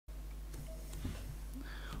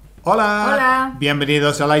Hola. Hola.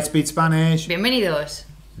 Bienvenidos a LightSpeed Spanish. Bienvenidos.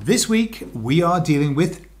 This week we are dealing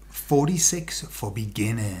with 46 for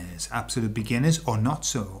beginners, absolute beginners or not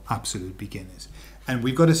so absolute beginners. And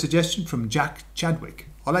we've got a suggestion from Jack Chadwick.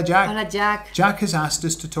 Hola, Jack. Hola, Jack. Jack has asked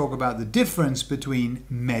us to talk about the difference between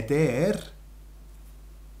meter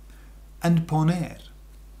and poner.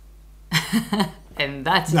 And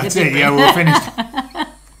that's it, yeah, we're finished.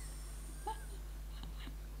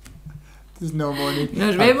 There's no more need.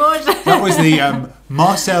 Nos vemos. That was the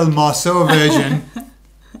Marcel Marceau version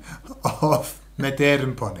of meter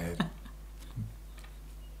and poner.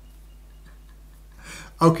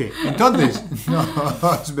 Ok, entonces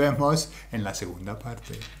nos vemos en la segunda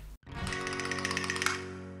parte.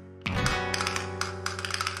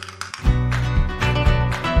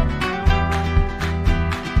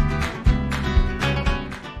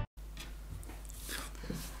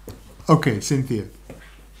 Okay, Cynthia.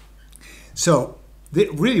 So,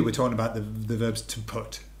 really we're talking about the verbs to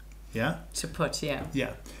put, yeah? To put, yeah.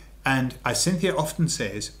 Yeah. And as Cynthia often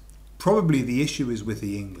says, probably the issue is with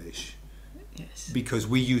the English. Yes. Because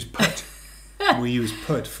we use put. We use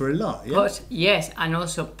put for a lot, yeah? Put, yes. And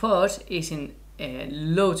also put is in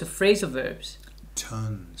loads of phrasal verbs.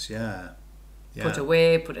 Tons, yeah. Put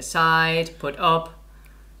away, put aside, put up.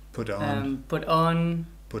 Put on. Put on.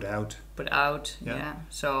 Put out. Put out, yeah.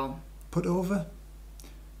 So... Put over?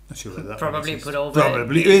 Not sure whether that probably exists. put over.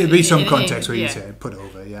 Probably. There'll be some context where you say put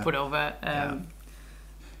over, yeah. Put over.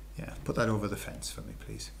 Yeah, put that over the fence for me,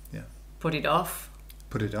 please. Yeah. Put it off.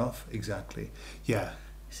 Put it off, exactly. Yeah.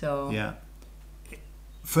 So... Yeah.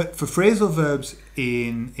 For phrasal verbs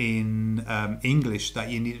in English that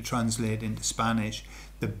you need to translate into Spanish,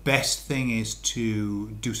 the best thing is to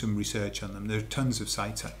do some research on them. There are tons of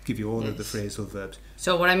sites that give you all of the phrasal verbs.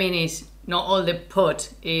 So what I mean is, not all the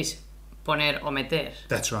put is poner o meter.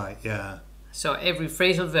 That's right, yeah. So every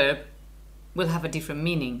phrasal verb will have a different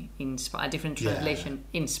meaning, a different translation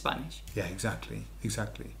in Spanish. Yeah, exactly.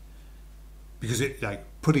 Because it, like,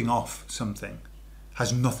 putting off something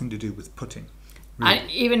has nothing to do with putting. Really.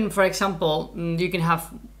 And even, for example, you can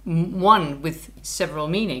have one with several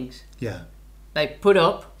meanings. Yeah. Like put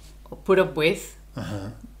up or put up with.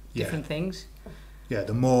 Yeah. Different things. Yeah,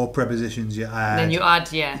 the more prepositions you add, then you add,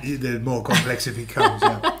 the more complex it becomes.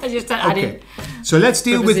 Yeah. I just start adding. So let's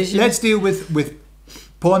deal with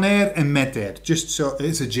poner and meter. Just so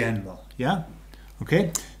it's a general, yeah.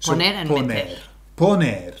 Okay. So Poner and meter.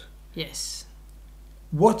 Poner. Yes.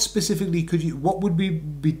 What specifically what would we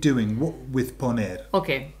be doing with poner?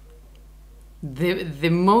 Okay. The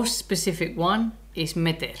most specific one is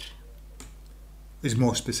meter. Is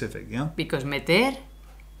more specific, yeah. Because meter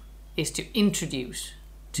is to introduce,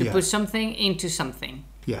 to put something into something.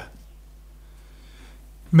 Yeah.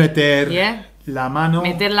 Meter la mano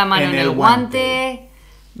en el guante.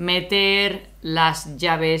 Meter las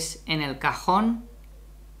llaves en el cajón.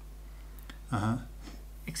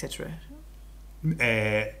 Etc.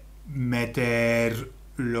 Meter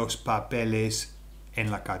los papeles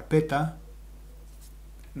en la carpeta.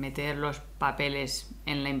 Meter los papeles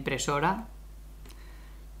en la impresora.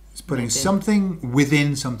 It's putting something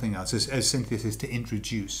within something else, as Cynthia says, to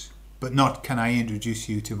introduce. But not, can I introduce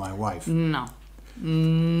you to my wife? No.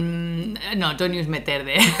 No, don't use meter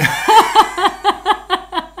there.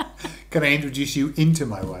 Can I introduce you into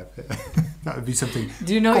my wife? That would be something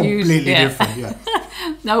completely different, yeah.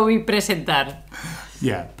 That would be presentar.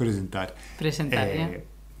 Yeah, presentar. Presentar, yeah.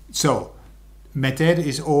 So, meter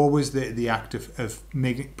is always the act of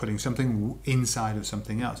putting something inside of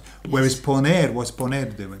something else. Whereas poner, what's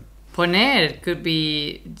poner doing? Poner could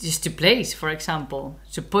be just to place, for example.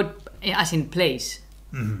 To put as in place.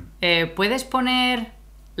 ¿Puedes poner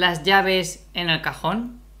las llaves en el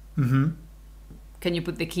cajón? Can you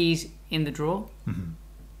put the keys in the drawer?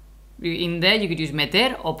 In there you could use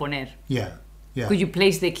meter or poner. Yeah. Could you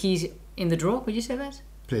place the keys in the drawer? Could you say that?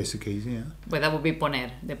 Place the keys, yeah. Well, that would be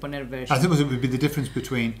poner, the poner version. I think it would be the difference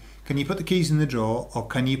between can you put the keys in the drawer or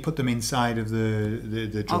can you put them inside of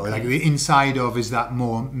the drawer? Okay. Like the inside of is that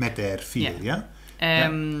more meter feel, yeah?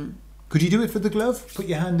 Could you do it for the glove? Put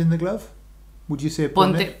your hand in the glove? Would you say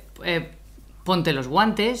poner? Ponte los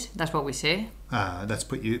guantes, that's what we say. That's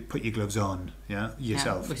put your gloves on, yeah?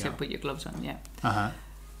 Yourself. We say put your gloves on, Uh-huh.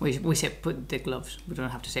 We say put the gloves. We don't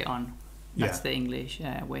have to say on. That's the English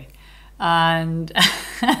way. And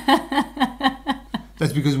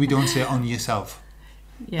that's because we don't say on yourself,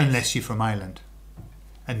 unless you're from Ireland,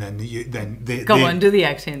 and then they go on, do the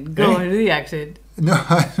accent. Go on, do the accent. No,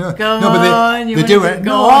 go no, but on. They do it.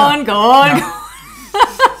 Go on. Go on.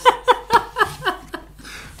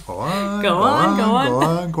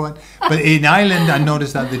 But in Ireland, I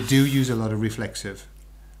noticed that they do use a lot of reflexive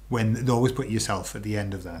when they always put yourself at the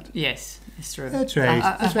end of that. Yes, it's true. That's right.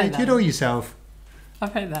 That's right. You know yourself.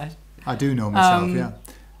 I've heard that. I do know myself. Yeah.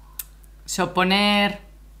 So poner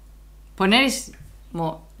is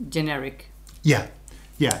more generic. Yeah.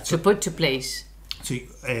 Yeah. To put to place. Sí,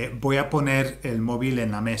 voy a poner el móvil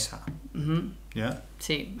en la mesa. Yeah.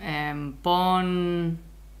 Sí. Pon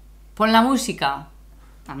la música.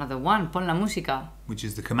 Another one. Pon la música. Which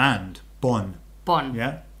is the command. Pon. Pon.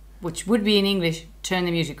 Yeah. Which would be in English, turn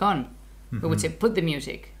the music on. We would say put the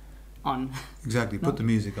music on. Exactly. Put the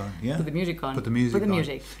music on. Yeah. Put the music on. Put the music Put the on.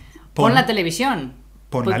 music. Pon la televisión.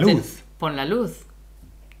 Pon la luz. Pon la luz.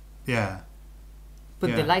 Yeah.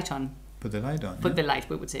 Put the light on. Put the light on. Put the light,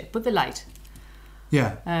 we would say. Put the light.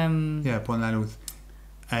 Yeah. Yeah, pon la luz.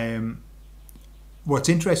 What's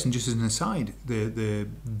interesting, just as an aside, the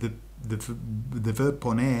verb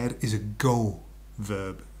poner is a go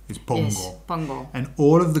verb. It's pongo. Yes, pongo. And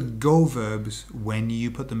all of the go verbs, when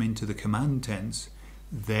you put them into the command tense,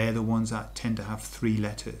 they're the ones that tend to have 3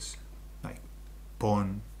 letters, like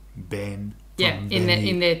pon, ben. Yeah, in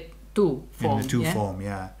the tu form. In the tu form,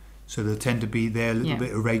 yeah. So they tend to be they're a little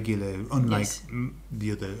bit irregular, unlike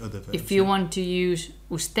the other verbs. If you want to use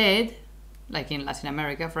usted, like in Latin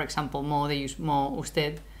America, for example, they use more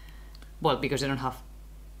usted. Well, because they don't have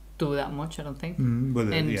to that much, I don't think.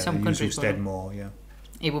 Well, in some they countries, use usted more, yeah.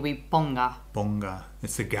 It would be ponga. Ponga.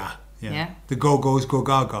 It's the ga. Yeah. The go-goes go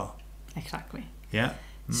gaga. Exactly. Yeah.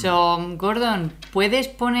 So, Gordon, ¿puedes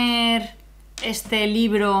poner este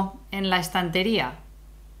libro en la estantería?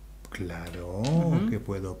 Claro que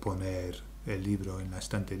puedo poner el libro en la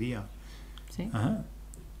estantería. Sí. Uh-huh.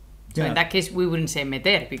 So in that case, we wouldn't say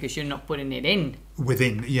meter because you're not putting it in.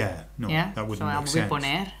 Within, yeah. No, Yeah. that wouldn't So make sense.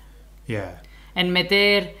 poner. Yeah. En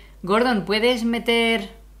meter... Gordon, ¿puedes meter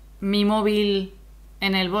mi móvil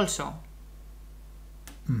en el bolso?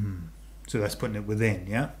 So that's putting it within,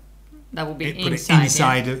 yeah? That would be Put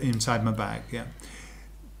inside. it inside my bag, yeah.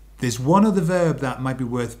 There's one other verb that might be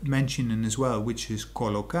worth mentioning as well, which is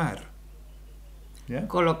colocar. Yeah?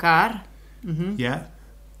 Colocar. Yeah?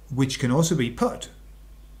 Which can also be put.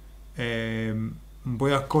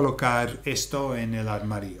 Voy a colocar esto en el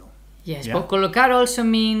armario. Yes, Yeah? but colocar also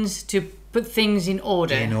means to put things in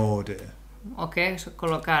order. In order. Okay, so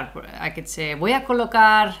colocar. I could say, voy a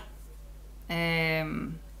colocar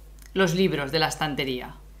los libros de la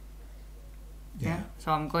estantería. Yeah.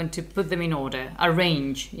 So I'm going to put them in order.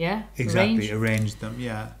 Arrange, yeah? Exactly, arrange them,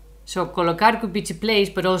 yeah. So colocar could be to place,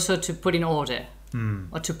 but also to put in order.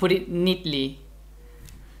 Or to put it neatly.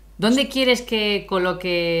 ¿Dónde quieres que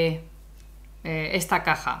coloque esta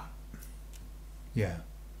caja? Yeah.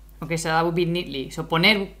 Okay, so that would be neatly. So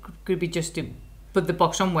poner could be just to put the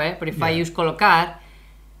box somewhere, but if I use colocar,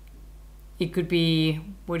 it could be,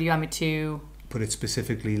 where do you want me to... Put it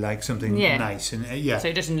specifically like something nice. And So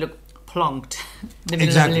it doesn't look plonked in the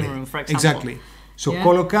middle of the living room, for example. Exactly. So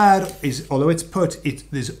colocar is, although it's put,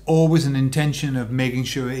 there's always an intention of making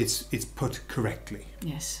sure it's put correctly.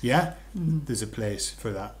 Yes. Yeah? There's a place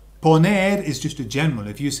for that. Poner is just a general.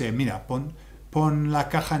 If you say, mira, pon la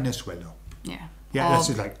caja en el suelo. Yeah. Yeah, that's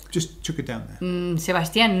just like, just chuck it down there.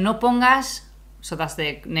 Sebastián, no pongas, so that's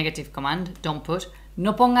the negative command, don't put,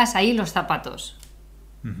 no pongas ahí los zapatos.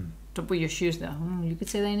 Don't put your shoes there. You could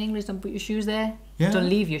say that in English, don't put your shoes there. Yeah. Don't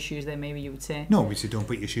leave your shoes there, maybe you would say. No, we say don't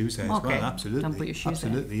put your shoes there as Okay. well. Absolutely. Don't put your shoes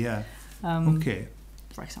Absolutely, there. yeah. Okay.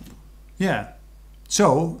 For example. Yeah.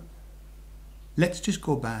 So, let's just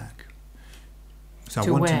go back. So To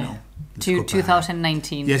I want where? to know. Let's To go back.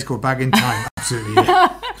 2019. Yes, go back in time. Absolutely.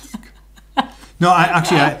 Yeah. No,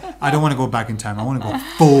 I don't want to go back in time. I want to go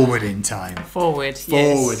forward in time. Forward,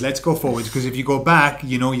 Forward. yes. Let's go forward, because if you go back,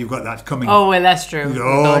 you know you've got that coming. Oh, well, that's true.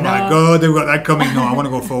 Oh my God, they've got that coming. No, I want to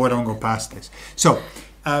go forward. I want to go past this. So,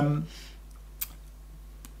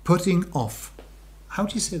 putting off. How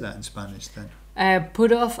do you say that in Spanish then?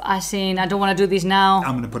 Put off as in, I don't want to do this now.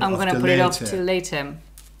 I'm going to put it I'm off gonna till put it off later. till later.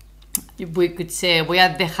 We could say, voy a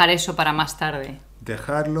dejar eso para más tarde.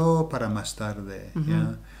 Dejarlo para más tarde.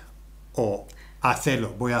 Yeah. O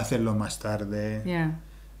hacerlo. Voy a hacerlo más tarde. Yeah.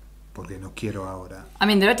 Porque no quiero ahora. I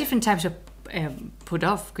mean, there are different types of put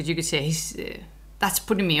off, because you could say, that's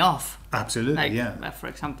putting me off. Absolutely, Like, yeah. for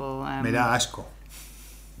example... Me da asco.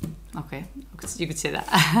 Okay, you could say that.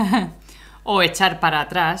 O echar para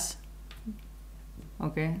atrás.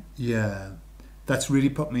 Okay. Yeah. That's really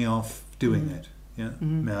put me off doing it. Yeah.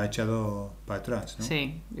 Me ha echado para atrás, no?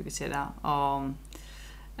 Sí, you could say that.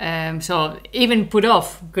 So even put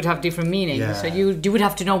off could have different meanings. Yeah. So you would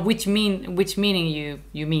have to know which meaning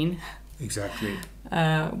you mean Exactly.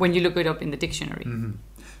 when you look it up in the dictionary.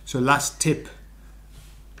 So last tip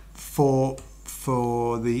for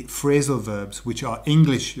for the phrasal verbs, which are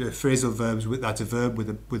English phrasal verbs, that's a verb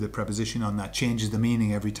with a preposition on that changes the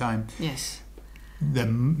meaning every time. Yes.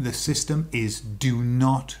 The system is do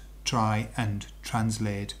not try and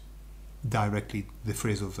translate directly the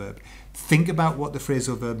phrasal verb. Think about what the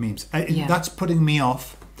phrasal verb means. That's putting me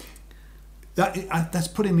off. That's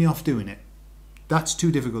putting me off doing it. That's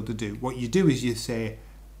too difficult to do. What you do is you say,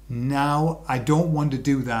 now I don't want to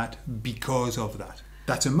do that because of that.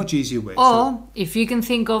 That's a much easier way. Or if you can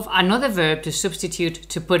think of another verb to substitute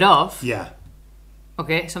to put off. Yeah.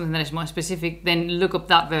 Okay, something that is more specific, then look up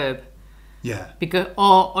that verb. Yeah. Because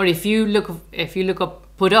or if you look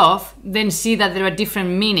up put off, then see that there are different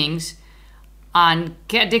meanings and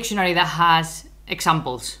get a dictionary that has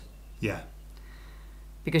examples. Yeah.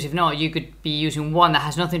 Because if not, you could be using one that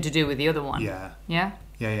has nothing to do with the other one. Yeah. Yeah?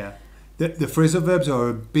 Yeah. The phrasal verbs are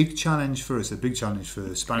a big challenge for us, a big challenge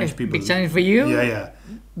for Spanish people. Big challenge for you? Yeah.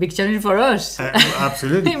 Big challenge for us.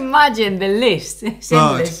 Absolutely. Imagine the list. It's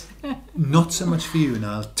endless. Not so much for you, and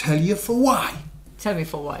I'll tell you for why. Tell me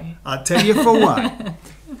for why. I'll tell you for why.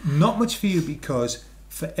 Not much for you because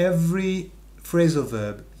for every phrasal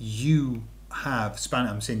verb you have,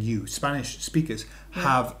 Spanish speakers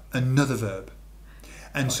have another verb.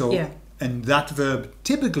 And and that verb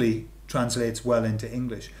typically translates well into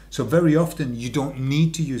English. So very often you don't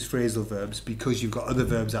need to use phrasal verbs because you've got other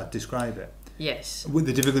verbs that describe it. Yes. With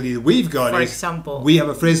the difficulty that we've got For is example, we have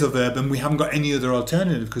a phrasal verb and we haven't got any other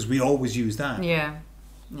alternative because we always use that. Yeah.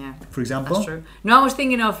 For example? That's true. No, I was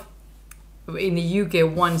thinking of in the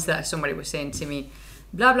UK once that somebody was saying to me,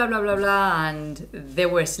 blah, blah, blah, blah, blah, and they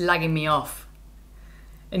were slagging me off.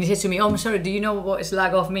 And he said to me, oh, I'm sorry, do you know what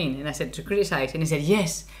slag off mean? And I said, to criticize. And he said,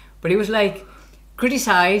 yes. But he was like,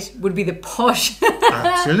 criticize would be the posh.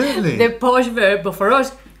 Absolutely. The posh verb. But for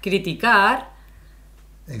us, criticar.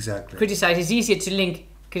 Exactly. Criticize is easier to link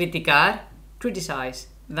criticar, criticize,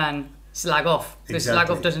 than slag off. Because slag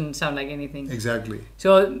off doesn't sound like anything. Exactly.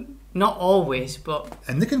 So, not always, but...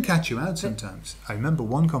 And they can catch you out sometimes. I remember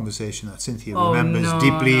one conversation that Cynthia remembers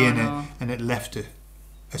deeply, and it left a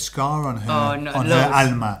scar on her her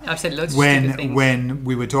alma. I've said loads of stupid things. When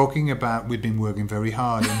we were talking about we'd been working very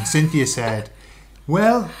hard, and Cynthia said,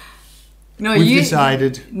 "Well, we've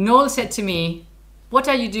decided." Noel said to me, "What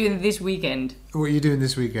are you doing this weekend?" What are you doing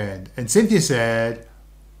this weekend? And Cynthia said,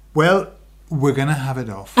 "Well, we're gonna have it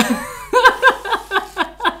off."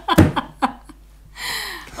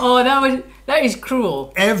 Oh, that is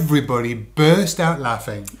cruel. Everybody burst out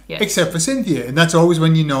laughing, except for Cynthia, and that's always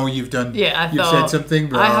when you know you've done. Yeah, you've said something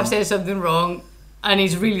wrong. I have said something wrong, and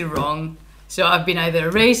it's really wrong. So I've been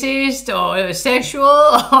either racist or sexual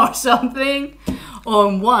or something. Or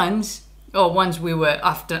once we were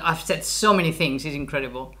I've said so many things. It's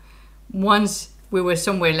incredible. Once we were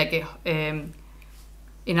somewhere like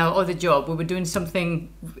in our other job, we were doing something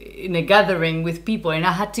in a gathering with people, and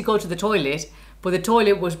I had to go to the toilet. But the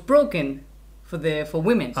toilet was broken for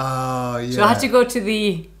women. Oh, yeah. So I had to go to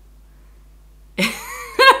the...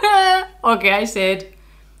 Okay, I said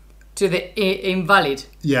to the invalid.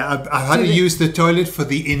 Yeah, I had to use the toilet for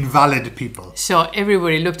the invalid people. So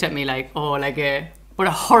everybody looked at me like, what a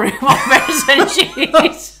horrible person she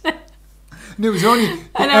is. No, it was only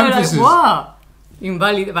the and emphasis. I was like, wow.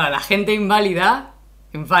 Invalid, para la gente inválida,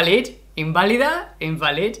 invalid, inválida,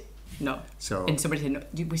 invalid. No. So, and somebody said, no,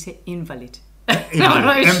 we say invalid.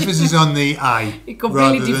 Emphasis on the I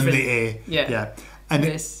rather different. than the A. Yeah.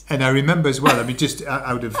 And I remember as well, I mean, just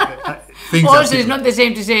out of things. Also, it's not the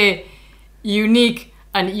same to say unique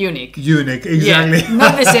and unique. Unique, exactly. Yeah,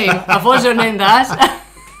 not the same. I've also learned that.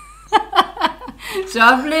 So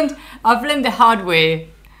I've learned the hard way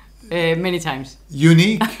many times.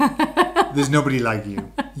 Unique, there's nobody like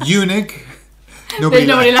you. Unique, there's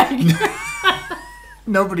nobody like you.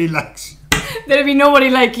 Nobody likes you. There'll be nobody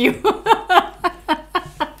like you.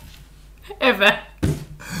 Ever.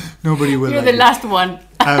 Nobody will. You're like the last one.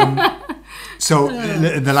 So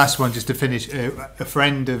the last one, just to finish, a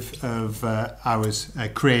friend of ours,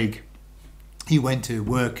 Craig, he went to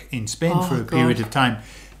work in Spain for a period of time,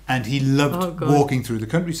 and he loved walking through the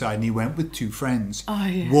countryside. And he went with two friends,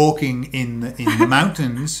 walking in the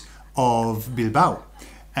mountains of Bilbao.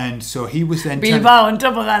 And so he was then Bilbao on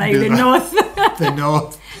top of that, like the north. The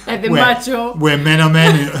north. Like the macho. Where men are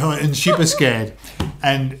men and sheep are scared.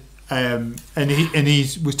 And he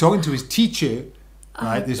was talking to his teacher,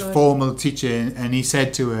 right, this formal teacher, and he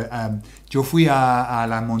said to her, yo fui a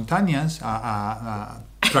las montañas a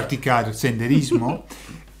practicar senderismo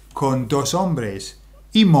con dos hombres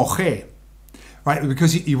y mojé. Right,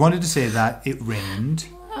 because he wanted to say that it rained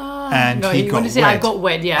and he got wet. I got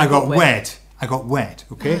wet, yeah. I got wet,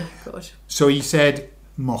 okay? Oh, God. So he said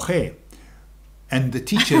mojé. And the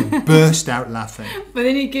teacher burst out laughing. But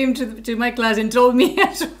then he came to my class and told me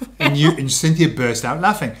as well. And Cynthia burst out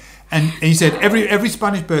laughing. And he said, every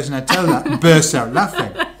Spanish person I tell that bursts out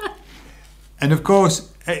laughing. And of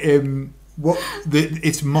course,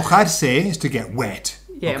 it's mojarse is to get wet.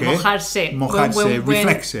 Yeah, okay? mojarse. Mojarse,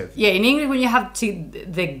 reflexive. Yeah, in English, when you have to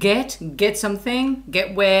get something,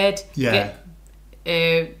 get wet, Yeah.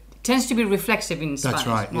 tends to be reflexive in Spanish. That's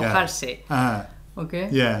right, Mojarse. yeah. Okay?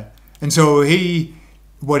 Yeah. And so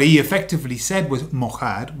what he effectively said was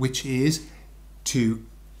mojar, which is to...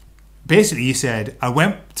 Basically, he said, I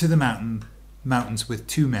went to the mountains with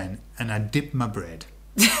two men and I dipped my bread.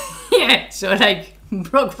 Yeah, so like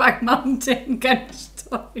Brokeback Mountain kind of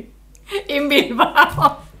story in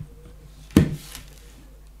Bilbao.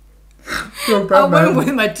 I went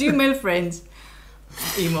with my two male friends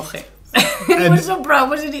y mojé. He was so proud,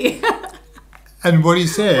 wasn't he? And what he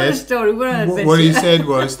said... What a story, what an adventure. What he said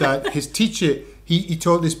was that his teacher, he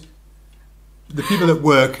told the people at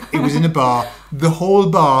work, it was in a bar, the whole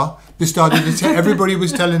bar, they started to tell, everybody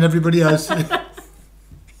was telling everybody else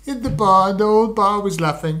in the bar, the whole bar was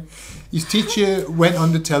laughing. His teacher went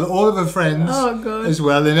on to tell all of her friends as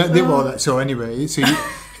well, and they were all that. So anyway,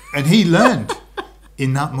 and he learned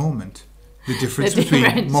in that moment the difference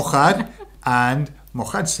between mojar and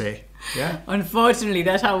mojarse. Yeah. Unfortunately,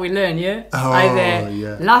 that's how we learn, yeah? Oh,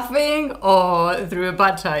 either laughing or through a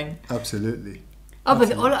bad time. Absolutely. Oh,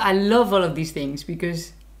 but I love all of these things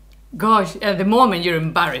because, gosh, at the moment you're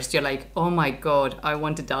embarrassed. You're like, oh my God, I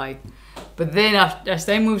want to die. But then as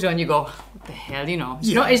time moves on, you go, what the hell, you know?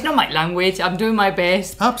 It's not my language. I'm doing my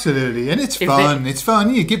best. Absolutely. And it's fun. It's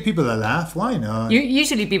fun. You give people a laugh. Why not?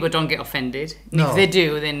 Usually people don't get offended. And if they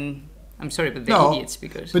do, then I'm sorry, but they're idiots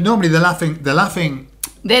because... But normally they're laughing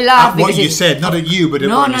they laugh at what you said, not at you, but at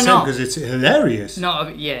what you said, because it's hilarious. No,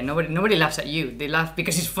 yeah, nobody laughs at you. They laugh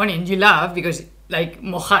because it's funny, and you laugh because, like,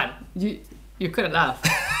 mojar, you couldn't laugh.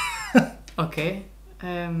 Okay.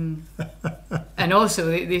 And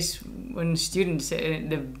also, this when students,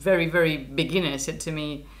 the very, very beginner, said to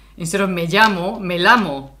me, instead of me llamo, me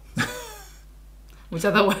lamo, which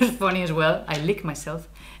I thought was funny as well. I lick myself,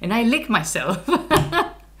 and I lick myself.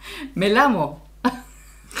 Me lamo.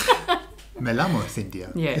 Me lamo,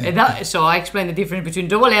 Cynthia. Yeah, so I explained the difference between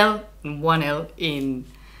double L and one L in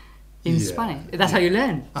Spanish. That's how you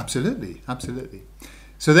learn. Absolutely, absolutely.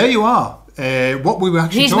 So there you are. What we were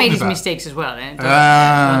actually He's talking made his about. mistakes as well.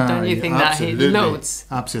 Don't you think that he loads?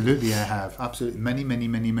 Absolutely, I have. Absolutely,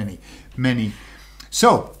 many.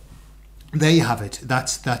 So there you have it.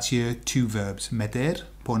 That's your two verbs: meter,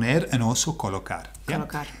 poner, and also colocar. Yeah?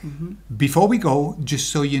 Colocar. Mm-hmm. Before we go, just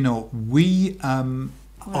so you know, we are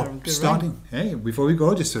starting. Hey, before we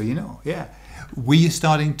go, just so you know, we are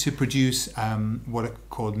starting to produce what are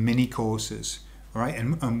called mini courses. All right,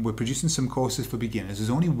 and we're producing some courses for beginners. There's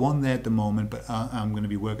only one there at the moment, but I'm going to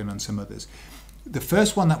be working on some others. The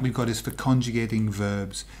first one that we've got is for conjugating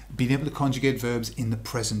verbs, being able to conjugate verbs in the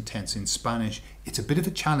present tense in Spanish. It's a bit of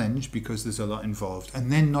a challenge because there's a lot involved.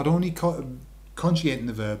 And then not only conjugating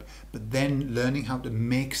the verb, but then learning how to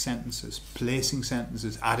make sentences, placing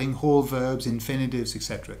sentences, adding whole verbs, infinitives,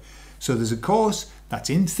 etc. So there's a course that's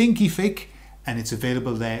in Thinkific, and it's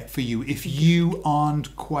available there for you if you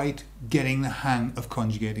aren't quite getting the hang of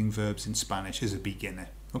conjugating verbs in Spanish as a beginner.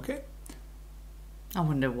 Okay? I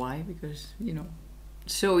wonder why, because,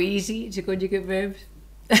 so easy to conjugate verbs.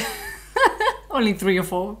 Only 3 or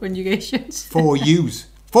 4 conjugations. 4 U's.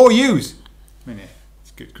 4 U's! I mean,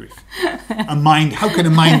 it's good grief. How can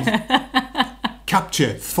a mind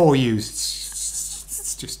capture 4 U's?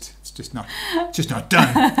 It's just not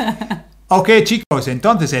done. Ok, chicos,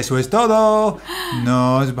 entonces eso es todo.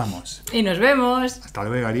 Nos vamos. Y nos vemos. Hasta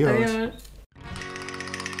luego, adiós.